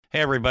Hey,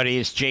 everybody,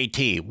 it's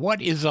JT.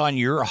 What is on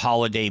your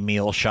holiday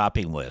meal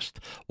shopping list?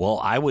 Well,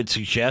 I would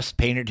suggest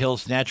Painted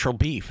Hills Natural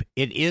Beef.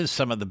 It is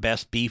some of the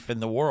best beef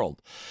in the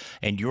world.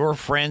 And your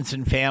friends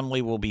and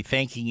family will be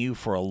thanking you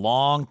for a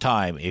long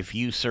time if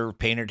you serve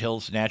Painted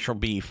Hills Natural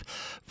Beef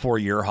for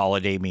your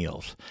holiday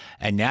meals.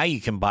 And now you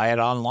can buy it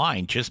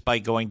online just by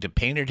going to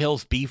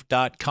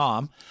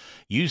paintedhillsbeef.com.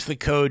 Use the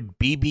code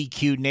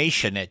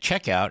BBQNation at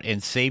checkout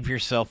and save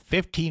yourself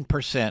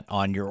 15%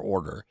 on your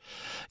order.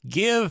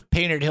 Give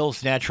Painted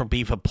Hills Natural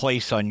Beef a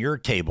place on your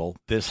table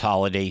this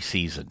holiday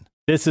season.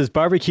 This is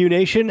Barbecue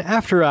Nation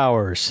After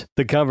Hours,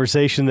 the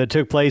conversation that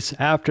took place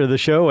after the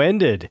show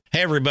ended.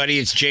 Hey everybody,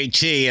 it's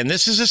JT, and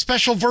this is a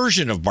special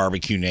version of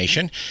Barbecue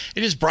Nation.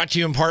 It is brought to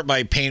you in part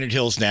by Painted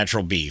Hills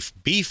Natural Beef.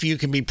 Beef you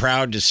can be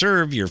proud to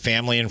serve your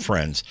family and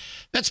friends.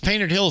 That's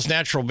Painted Hills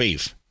Natural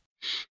Beef.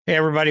 Hey,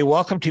 everybody.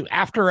 Welcome to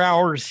After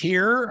Hours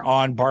here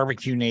on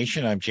Barbecue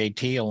Nation. I'm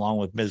JT along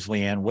with Ms.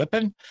 Leanne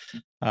Whippen.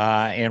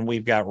 And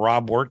we've got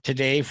Rob Wirt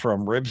today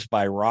from Ribs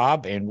by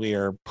Rob, and we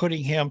are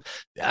putting him.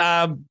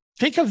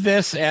 Think of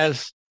this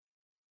as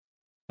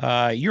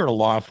you're a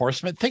law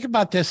enforcement. Think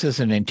about this as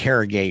an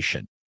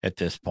interrogation at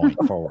this point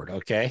forward.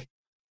 Okay.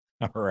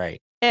 All right.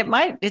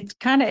 It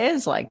kind of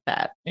is like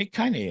that. It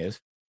kind of is.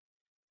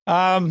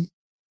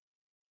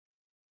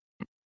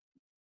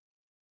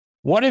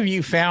 What have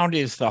you found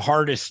is the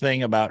hardest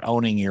thing about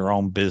owning your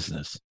own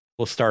business?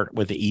 We'll start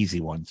with the easy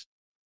ones.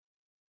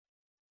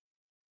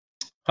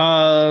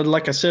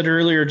 Like I said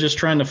earlier, just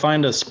trying to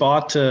find a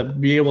spot to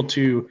be able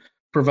to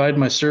provide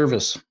my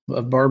service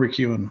of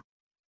barbecuing.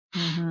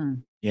 Mm-hmm.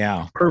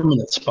 Yeah.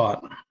 Permanent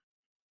spot.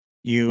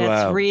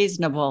 That's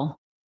reasonable.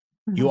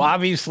 You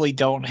obviously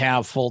don't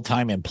have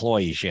full-time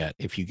employees yet,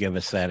 if you give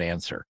us that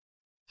answer.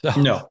 So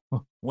no.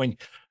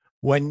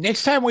 When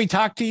next time we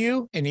talk to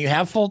you and you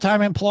have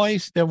full-time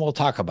employees, then we'll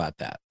talk about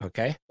that.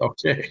 Okay.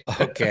 Okay.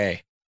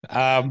 Okay.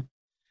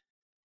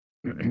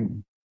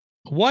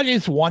 What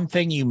is one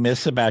thing you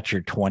miss about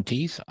your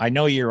 20s? I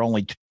know you're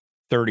only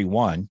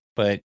 31,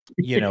 but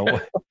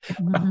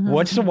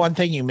what's the one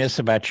thing you miss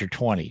about your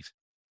 20s?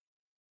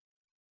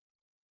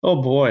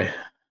 Oh boy.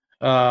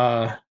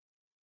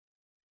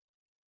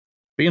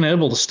 Being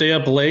able to stay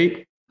up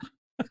late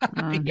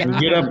and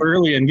get up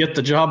early and get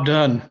the job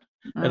done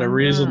at a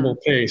reasonable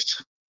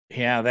pace.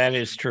 Yeah, that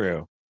is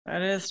true.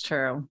 That is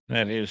true.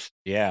 That is,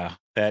 yeah.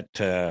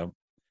 I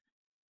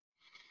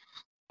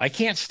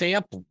can't stay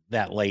up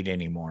that late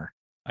anymore.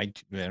 I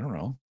don't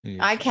know.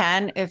 I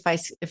can if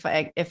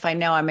I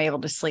know I'm able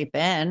to sleep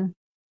in.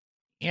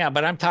 Yeah,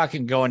 but I'm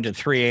talking going to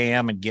 3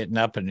 a.m. and getting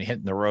up and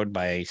hitting the road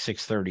by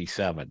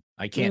 6:37.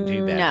 I can't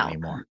do that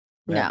anymore.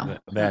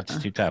 That's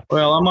too tough.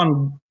 Well, I'm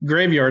on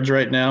graveyards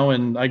right now,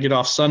 and I get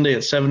off Sunday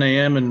at 7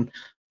 a.m. and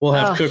we'll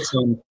have cooks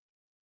on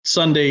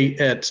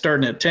Sunday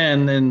starting at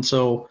 10. And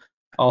so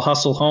I'll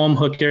hustle home,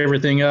 hook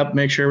everything up,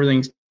 make sure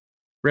everything's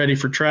ready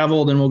for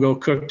travel. Then we'll go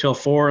cook till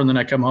 4, and then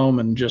I come home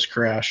and just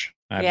crash.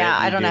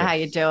 I don't know how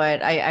you do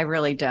it. I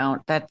really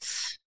don't.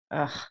 That's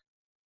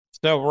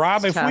so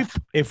Rob,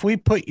 if we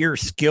put your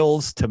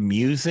skills to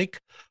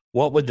music,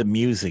 what would the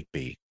music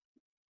be?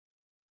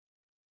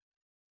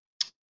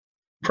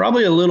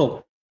 Probably a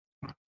little.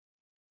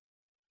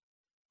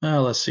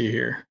 Let's see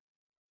here.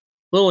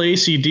 A little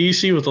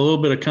AC/DC with a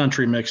little bit of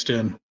country mixed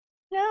in.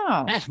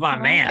 Yeah, that's my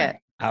man.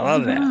 I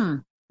love that.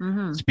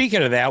 Mm-hmm.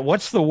 Speaking of that,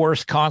 what's the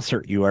worst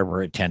concert you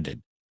ever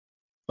attended?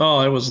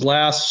 Oh, it was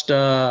last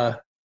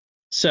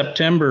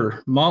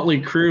September, Motley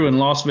Crue in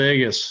Las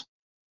Vegas.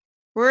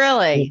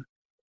 Really?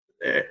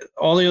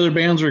 All the other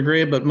bands were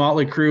great, but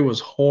Motley Crue was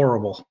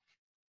horrible.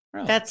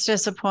 Really? That's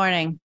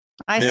disappointing.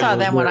 I saw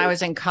them when I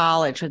was in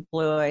college with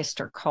Blue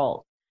Oyster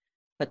Cult,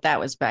 but that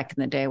was back in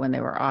the day when they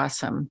were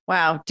awesome.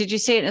 Wow. Did you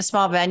see it in a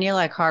small venue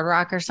like Hard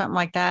Rock or something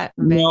like that?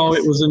 No,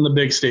 it was in the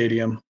big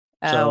stadium.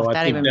 Oh, so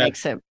that even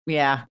makes it.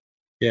 Yeah.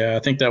 Yeah,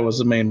 I think that was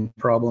the main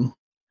problem.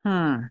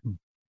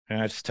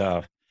 That's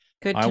tough.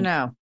 Good to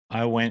know.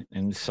 I went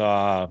and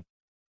saw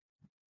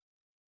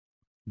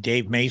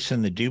Dave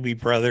Mason, the Doobie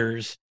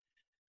Brothers,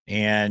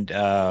 and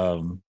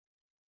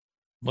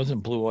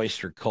wasn't Blue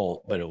Oyster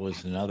Cult, but it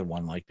was another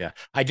one like that.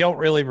 I don't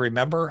really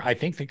remember. I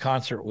think the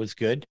concert was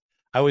good.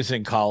 I was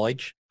in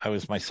college. I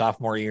was my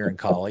sophomore year in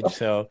college.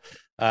 So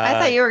I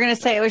thought you were going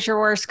to say it was your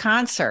worst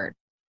concert.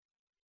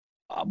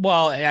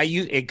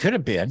 It could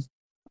have been.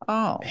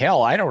 Oh,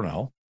 hell, I don't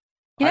know.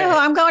 You know who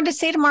I'm going to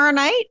see tomorrow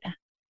night?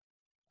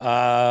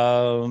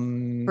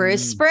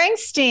 Bruce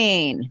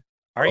Springsteen.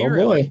 Are you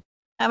really?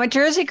 I'm a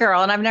Jersey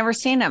girl and I've never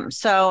seen him.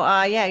 So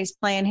he's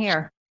playing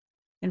here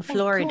in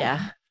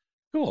Florida.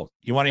 Cool.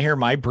 You want to hear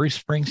my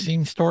Bruce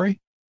Springsteen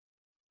story?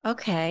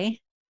 Okay.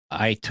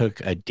 I took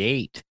a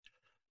date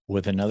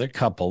with another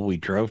couple. We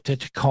drove to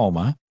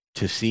Tacoma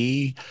to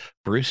see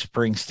Bruce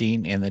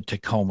Springsteen in the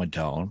Tacoma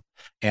Dome,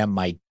 and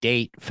my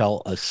date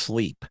fell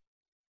asleep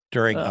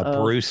during a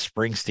Bruce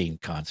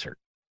Springsteen concert.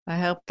 I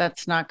hope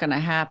that's not going to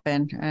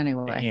happen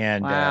anyway.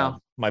 And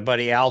my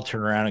buddy Al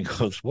turned around and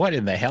goes, "What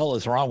in the hell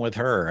is wrong with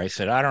her?" I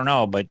said, "I don't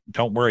know, but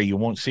don't worry, you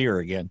won't see her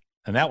again."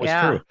 And that was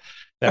true.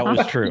 That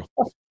was true.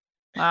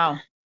 Wow.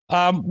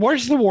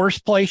 Where's the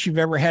worst place you've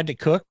ever had to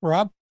cook,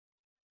 Rob?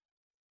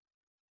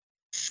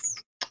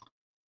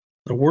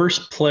 The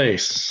worst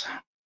place.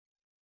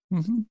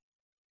 Mm-hmm.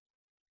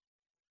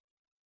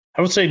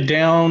 I would say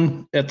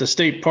down at the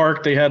state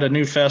park, they had a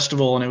new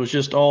festival and it was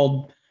just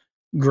all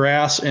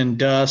grass and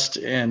dust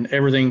and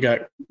everything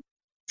got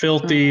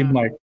filthy.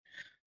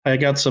 I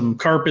got some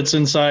carpets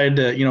inside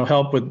to,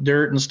 help with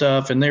dirt and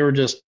stuff. And they were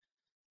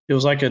it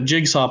was like a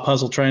jigsaw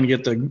puzzle trying to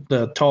get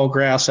the tall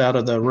grass out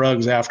of the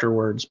rugs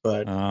afterwards.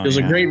 But it was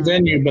a great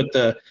venue, but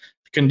the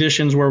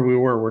conditions where we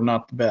were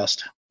not the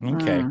best.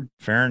 Okay,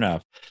 fair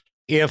enough.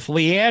 If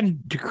Leanne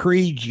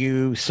decreed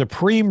you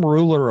supreme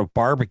ruler of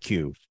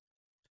barbecue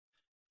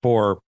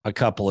for a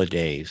couple of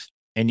days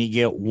and you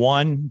get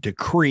one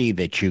decree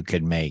that you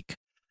can make,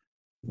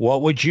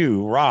 what would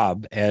you,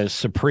 Rob, as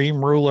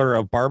supreme ruler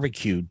of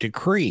barbecue,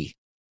 decree?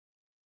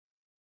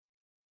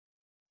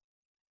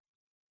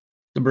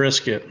 The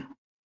brisket.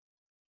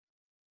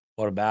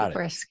 What about it?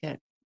 Brisket.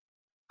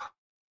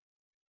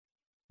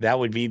 That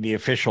would be the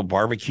official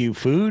barbecue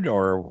food,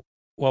 or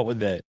what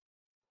would that?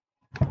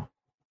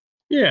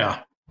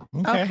 Yeah.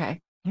 Okay.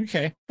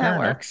 Okay. That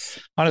works.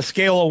 On a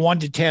scale of 1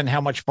 to 10,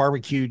 how much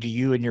barbecue do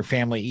you and your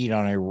family eat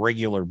on a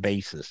regular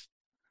basis?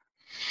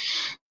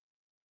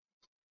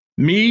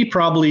 Me,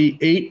 probably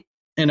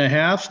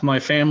 8.5. My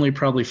family,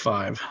 probably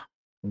 5.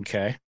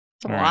 Okay.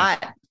 It's a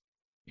lot.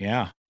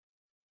 Yeah.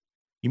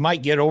 You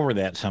might get over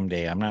that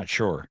someday. I'm not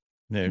sure.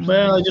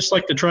 Well, I just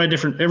like to try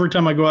different. Every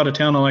time I go out of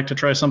town, I like to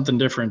try something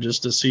different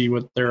just to see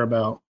what they're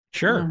about.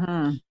 Sure.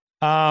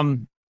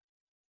 Mm-hmm.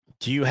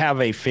 Do you have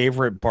a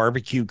favorite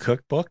barbecue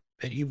cookbook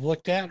that you've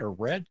looked at or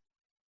read?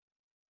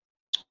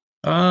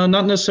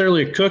 Not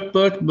necessarily a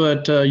cookbook,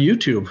 but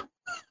YouTube.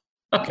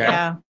 Okay.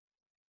 Yeah.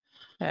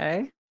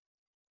 Okay.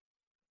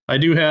 I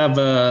do have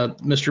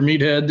Mr.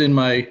 Meathead in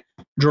my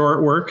drawer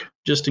at work,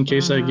 just in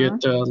case I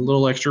get a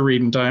little extra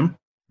reading time.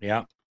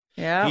 Yeah.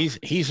 Yeah.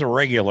 He's a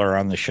regular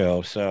on the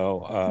show.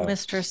 So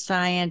Mr.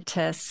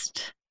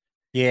 Scientist.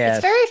 Yeah.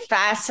 It's very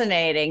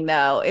fascinating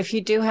though, if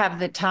you do have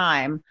the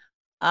time.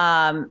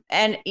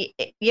 And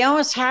you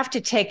almost have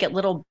to take it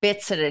little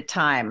bits at a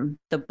time,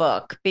 the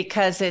book,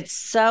 because it's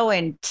so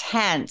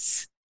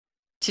intense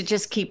to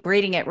just keep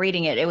reading it.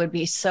 It would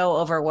be so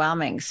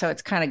overwhelming. So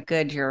it's kind of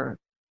good you're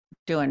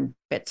doing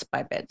bits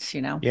by bits,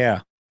 Yeah.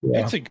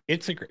 It's a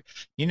great,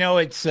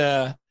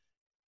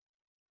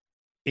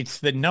 it's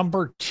the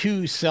number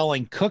 2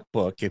 selling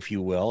cookbook, if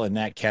you will, in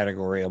that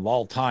category of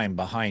all time,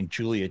 behind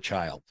Julia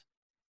Child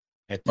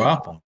at this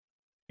point.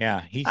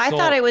 Yeah. I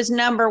thought it was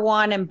number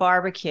 1 in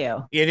barbecue.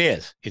 It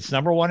is. It's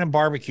number 1 in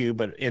barbecue,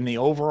 but in the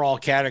overall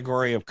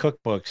category of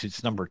cookbooks,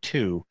 it's number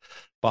 2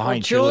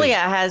 behind Julia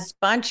has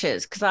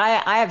bunches, because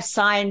I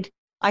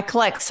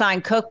collect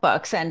signed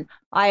cookbooks, and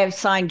I have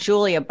signed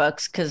Julia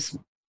books because,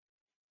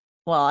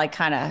 well, I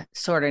kind of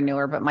sort of knew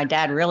her, but my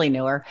dad really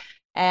knew her.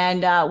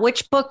 And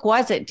which book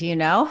was it? Do you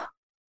know?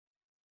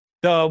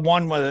 The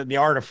one with The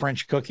Art of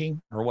French Cooking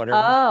or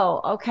whatever.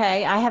 Oh,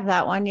 okay. I have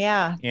that one.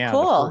 Yeah. Yeah.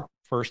 Cool.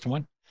 First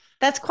one.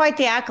 That's quite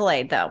the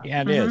accolade, though.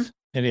 Yeah, it is.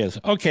 It is.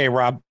 Okay,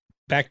 Rob,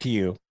 back to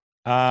you.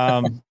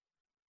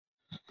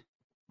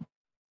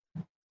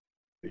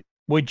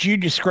 Would you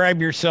describe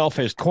yourself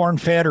as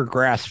corn-fed or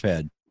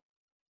grass-fed?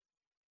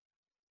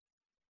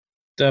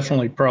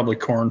 Definitely, probably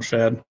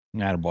corn-fed.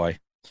 Attaboy.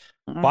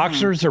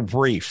 Boxers or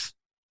briefs?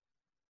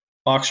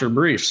 Boxer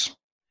briefs.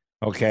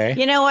 Okay.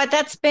 You know what?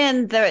 That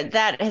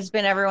has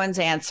been everyone's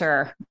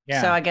answer.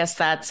 Yeah. So I guess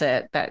that's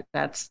it.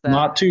 That's the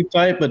not too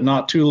tight, but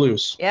not too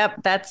loose.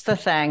 Yep, that's the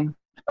thing.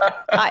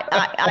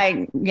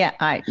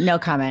 No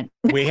comment.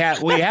 We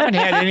haven't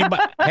had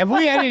anybody. Have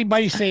we had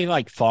anybody say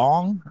like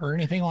thong or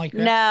anything like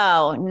that?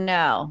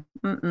 No.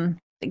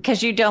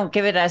 Because you don't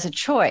give it as a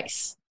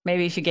choice.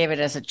 Maybe if you gave it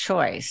as a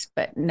choice,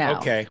 but no.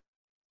 Okay.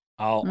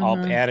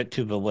 I'll add it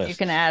to the list. You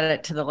can add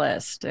it to the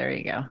list. There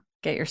you go.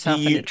 Get yourself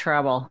into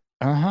trouble.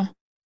 Again.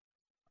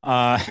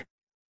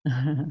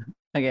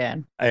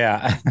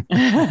 Yeah.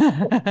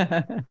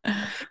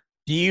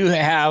 Do you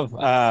have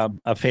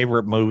a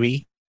favorite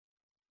movie?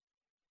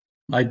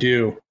 I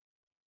do.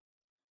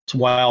 It's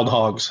Wild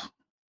Hogs.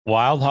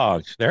 Wild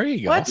Hogs. There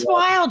you go. What's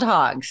Wild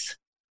Hogs?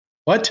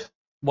 What?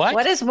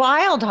 What is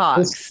Wild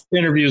Hogs? This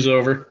interview's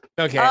over.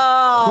 Okay.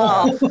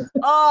 Oh.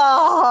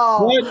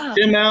 What?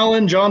 Tim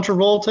Allen, John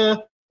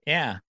Travolta.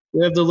 Yeah.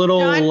 We have the little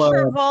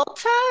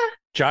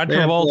John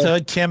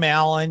Travolta. Tim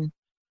Allen,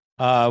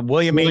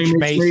 William H.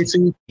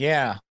 Macy.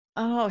 Yeah.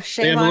 Oh,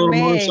 shame they have on a little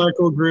me.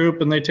 motorcycle group,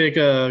 and they take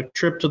a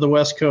trip to the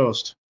West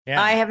Coast. Yeah.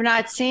 I have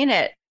not seen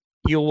it.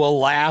 You will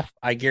laugh,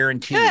 I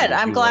guarantee. Good.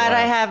 I'm glad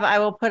I have. I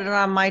will put it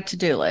on my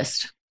to-do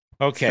list.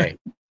 Okay.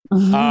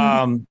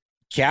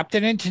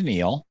 Captain and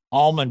Tennille,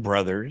 Allman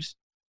Brothers,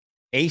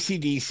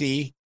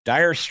 AC/DC,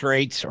 Dire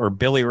Straits, or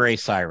Billy Ray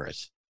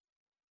Cyrus?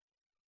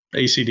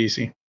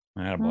 AC/DC.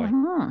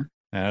 Attaboy.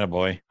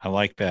 Attaboy. I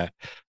like that.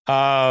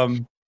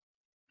 Have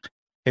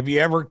you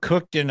ever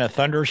cooked in a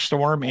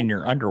thunderstorm in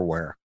your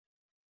underwear?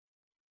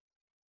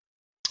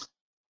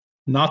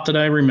 Not that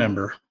I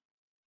remember.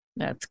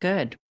 That's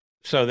good.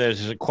 So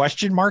there's a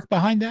question mark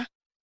behind that?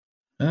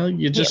 Well,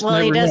 you just Well,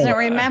 never he doesn't know.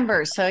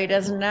 remember, so he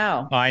doesn't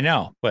know. I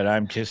know, but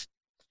I'm just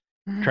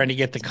trying to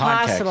get the It's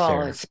context possible.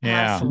 there. It's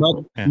Yeah.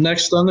 possible. But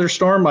next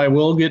thunderstorm, I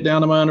will get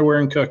down to my underwear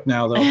and cook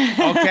now, though.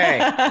 Okay.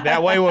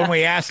 That way, when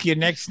we ask you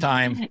next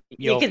time,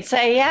 you could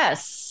say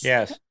yes.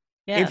 yes.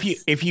 Yes.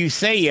 If you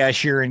say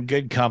yes, you're in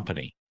good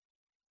company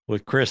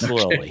with Chris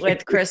Lilly.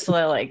 With Chris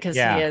Lilly, because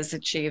Yeah. he has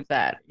achieved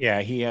that.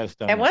 Yeah, he has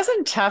done. It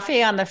wasn't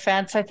Tuffy on the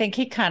fence. I think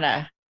he kind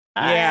of.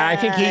 Yeah, I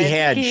think he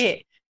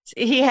hedged.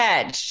 He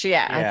hedged.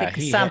 Yeah, Yeah, I think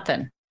he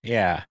something.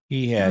 Yeah,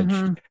 he hedged.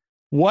 Mhm.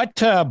 What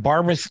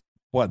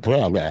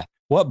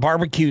what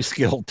barbecue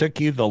skill took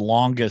you the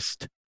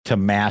longest to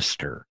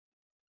master?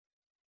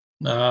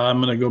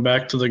 I'm going to go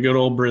back to the good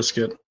old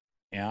brisket.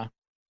 Yeah.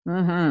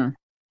 Mhm.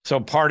 So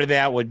part of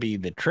that would be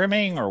the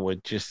trimming, or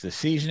with just the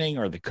seasoning,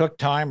 or the cook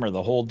time, or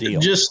the whole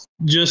deal. Just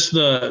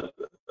the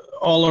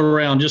all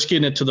around, just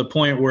getting it to the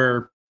point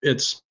where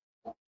it's,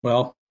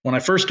 well, when I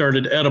first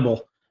started,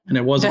 edible, and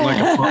it wasn't like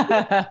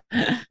a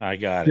I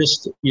got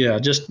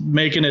it. just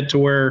making it to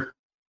where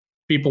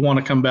people want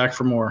to come back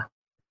for more.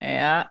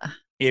 Yeah.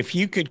 If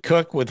you could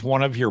cook with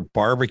one of your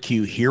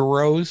barbecue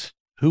heroes,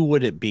 who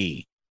would it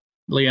be?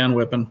 Leanne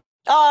Whippen.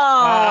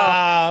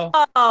 Oh,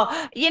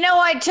 you know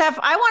what, Jeff?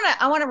 I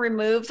want to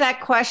remove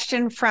that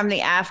question from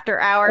the after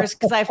hours,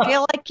 because I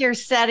feel like you're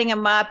setting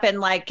them up,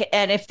 and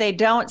if they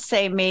don't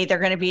say me, they're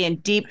going to be in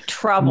deep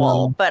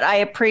trouble. No. But I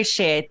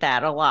appreciate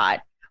that a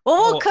lot.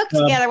 Well, we'll cook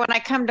together when I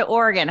come to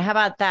Oregon. How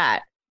about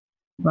that?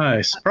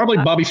 Nice. Probably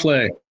Bobby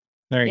Flay.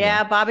 There you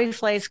Yeah, go. Bobby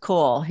Flay's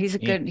cool. He's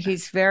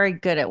very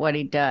good at what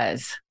he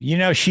does. You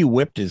know, she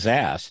whipped his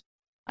ass.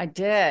 I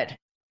did.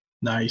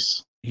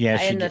 Nice. Yeah,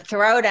 she In the did.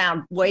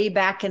 throwdown way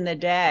back in the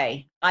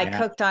day. I Yeah.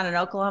 cooked on an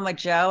Oklahoma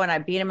Joe, and I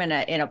beat him in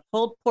a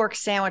pulled pork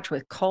sandwich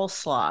with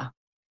coleslaw.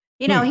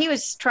 You know, he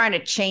was trying to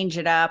change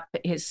it up,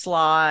 his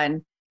slaw,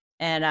 and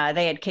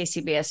they had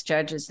KCBS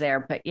judges there.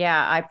 But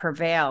yeah, I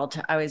prevailed.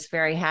 I was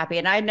very happy,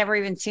 and I'd never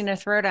even seen a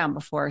throwdown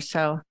before,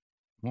 so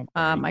Well,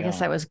 there you I guess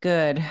go. I was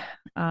good.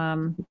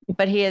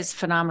 But he is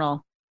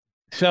phenomenal.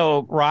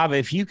 So, Rob,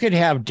 if you could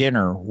have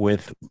dinner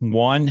with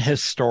one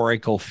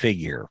historical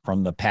figure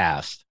from the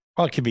past,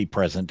 well, it could be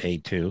present day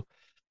too,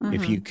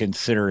 if Mhm. you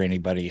consider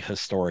anybody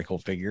historical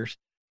figures.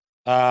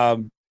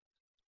 But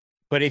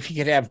if you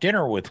could have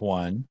dinner with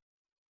one,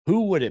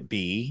 who would it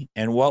be,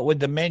 and what would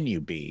the menu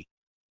be?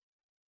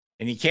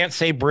 And you can't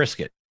say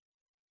brisket.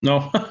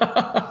 No,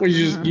 we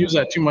just use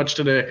that too much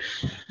today.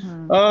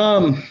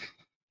 Mhm.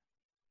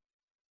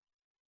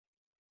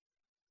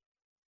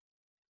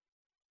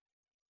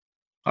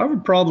 I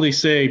would probably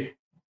say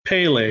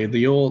Pele,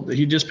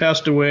 he just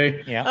passed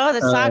away. Yeah. Oh,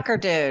 the soccer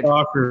dude.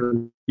 Soccer.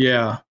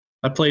 Yeah.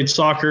 I played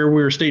soccer.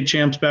 We were state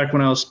champs back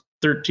when I was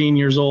 13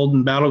 years old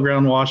in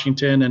Battleground,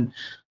 Washington. And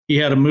he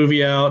had a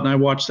movie out, and I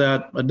watched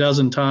that a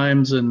dozen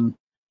times. And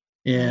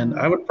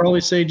I would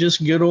probably say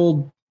just good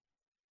old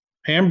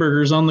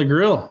hamburgers on the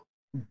grill.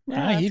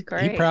 Yeah, that's he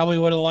great. probably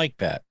would have liked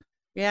that.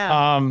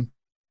 Yeah.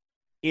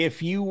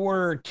 If you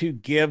were to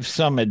give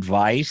some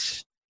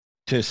advice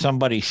to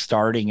somebody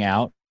starting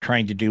out,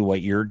 trying to do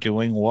what you're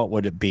doing, what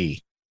would it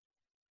be?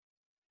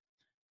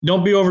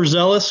 Don't be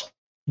overzealous.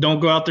 Don't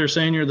go out there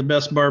saying you're the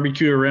best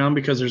barbecue around,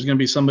 because there's going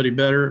to be somebody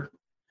better,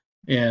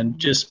 and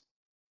just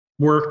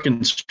work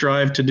and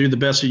strive to do the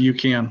best that you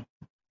can.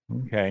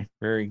 Okay,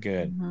 very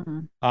good.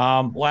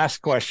 Mhm. Last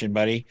question,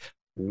 buddy.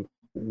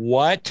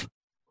 What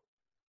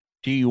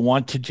do you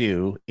want to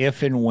do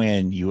if and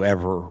when you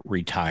ever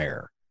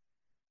retire?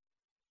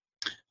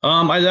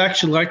 I'd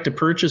actually like to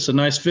purchase a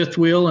nice fifth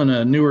wheel and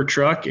a newer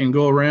truck and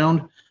go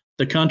around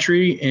the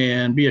country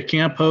and be a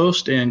camp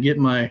host and get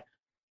my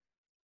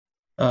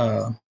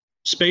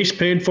space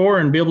paid for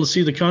and be able to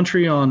see the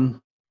country on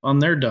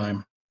their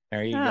dime.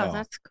 There you Oh, go.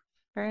 that's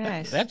very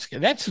nice.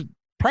 That's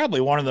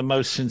probably one of the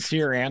most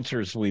sincere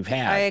answers we've I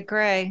had.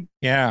 agree.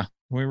 Yeah,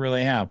 we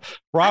really have.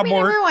 I Rob mean,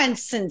 Mort,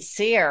 everyone's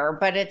sincere,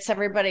 but it's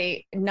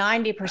everybody.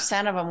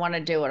 90% of them want to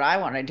do what I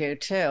want to do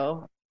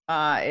too.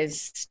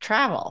 Is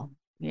travel.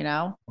 You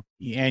know,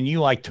 and you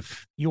like to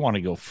you want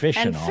to go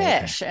fishing and all the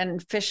time. fish,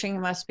 and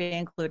fishing must be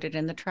included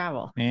in the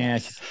travel. Yeah.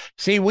 Yes.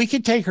 See, we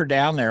could take her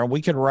down there.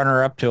 We could run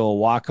her up to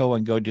Oahu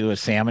and go do a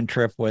salmon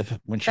trip with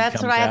when she That's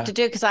comes what I have out. to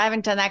do, because I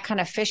haven't done that kind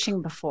of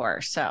fishing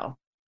before. So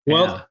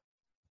Well,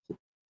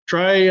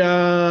 try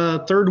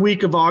third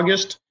week of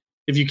August.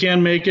 If you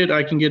can make it,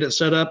 I can get it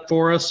set up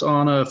for us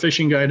on a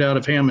fishing guide out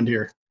of Hammond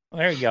here.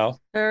 There you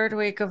go. third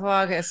week of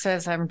August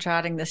says I'm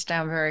jotting this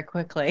down very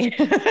quickly.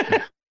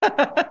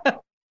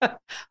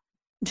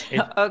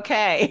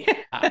 Okay.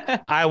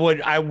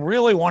 I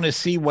really want to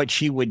see what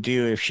she would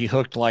do if she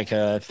hooked like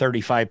a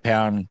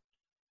 35-pound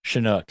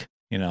Chinook,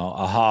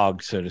 a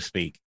hog, so to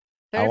speak.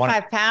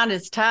 35-pound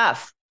is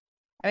tough.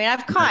 I mean,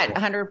 I've caught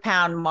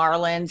 100-pound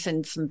marlins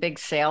and some big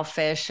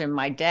sailfish in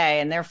my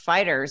day, and they're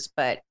fighters,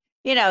 but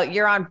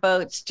you're on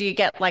boats. Do you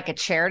get like a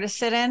chair to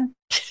sit in?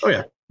 Oh,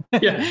 yeah.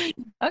 Yeah.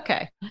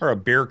 Okay. Or a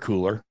beer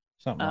cooler,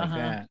 something like Uh-huh.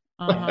 that.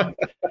 Uh-huh.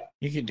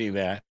 You could do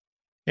that.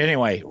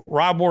 Anyway,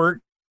 Rob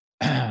Wirt,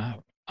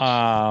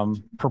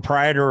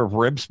 proprietor of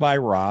Ribs by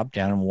Rob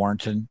down in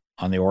Warrenton,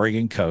 on the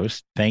Oregon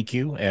coast. Thank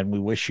you, and we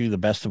wish you the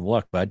best of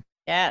luck, bud.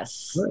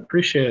 Yes. I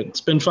appreciate it.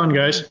 It's been fun,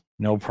 guys.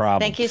 No problem.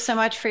 Thank you so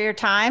much for your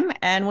time,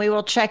 and we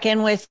will check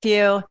in with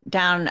you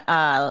down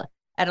at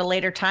a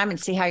later time and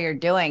see how you're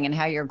doing and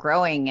how you're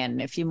growing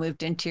and if you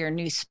moved into your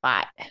new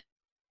spot.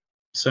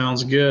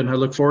 Sounds good. I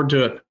look forward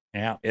to it.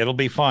 Yeah, it'll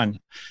be fun.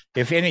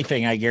 If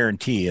anything, I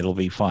guarantee it'll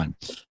be fun.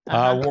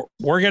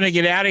 We're going to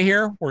get out of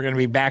here. We're going to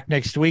be back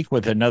next week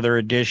with another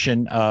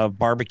edition of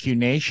Barbecue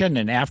Nation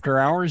and After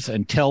Hours.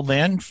 Until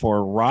then,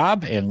 for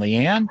Rob and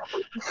Leanne,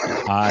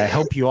 I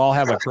hope you all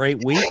have a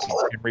great week.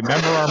 And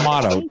remember our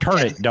motto, turn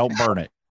it, don't burn it.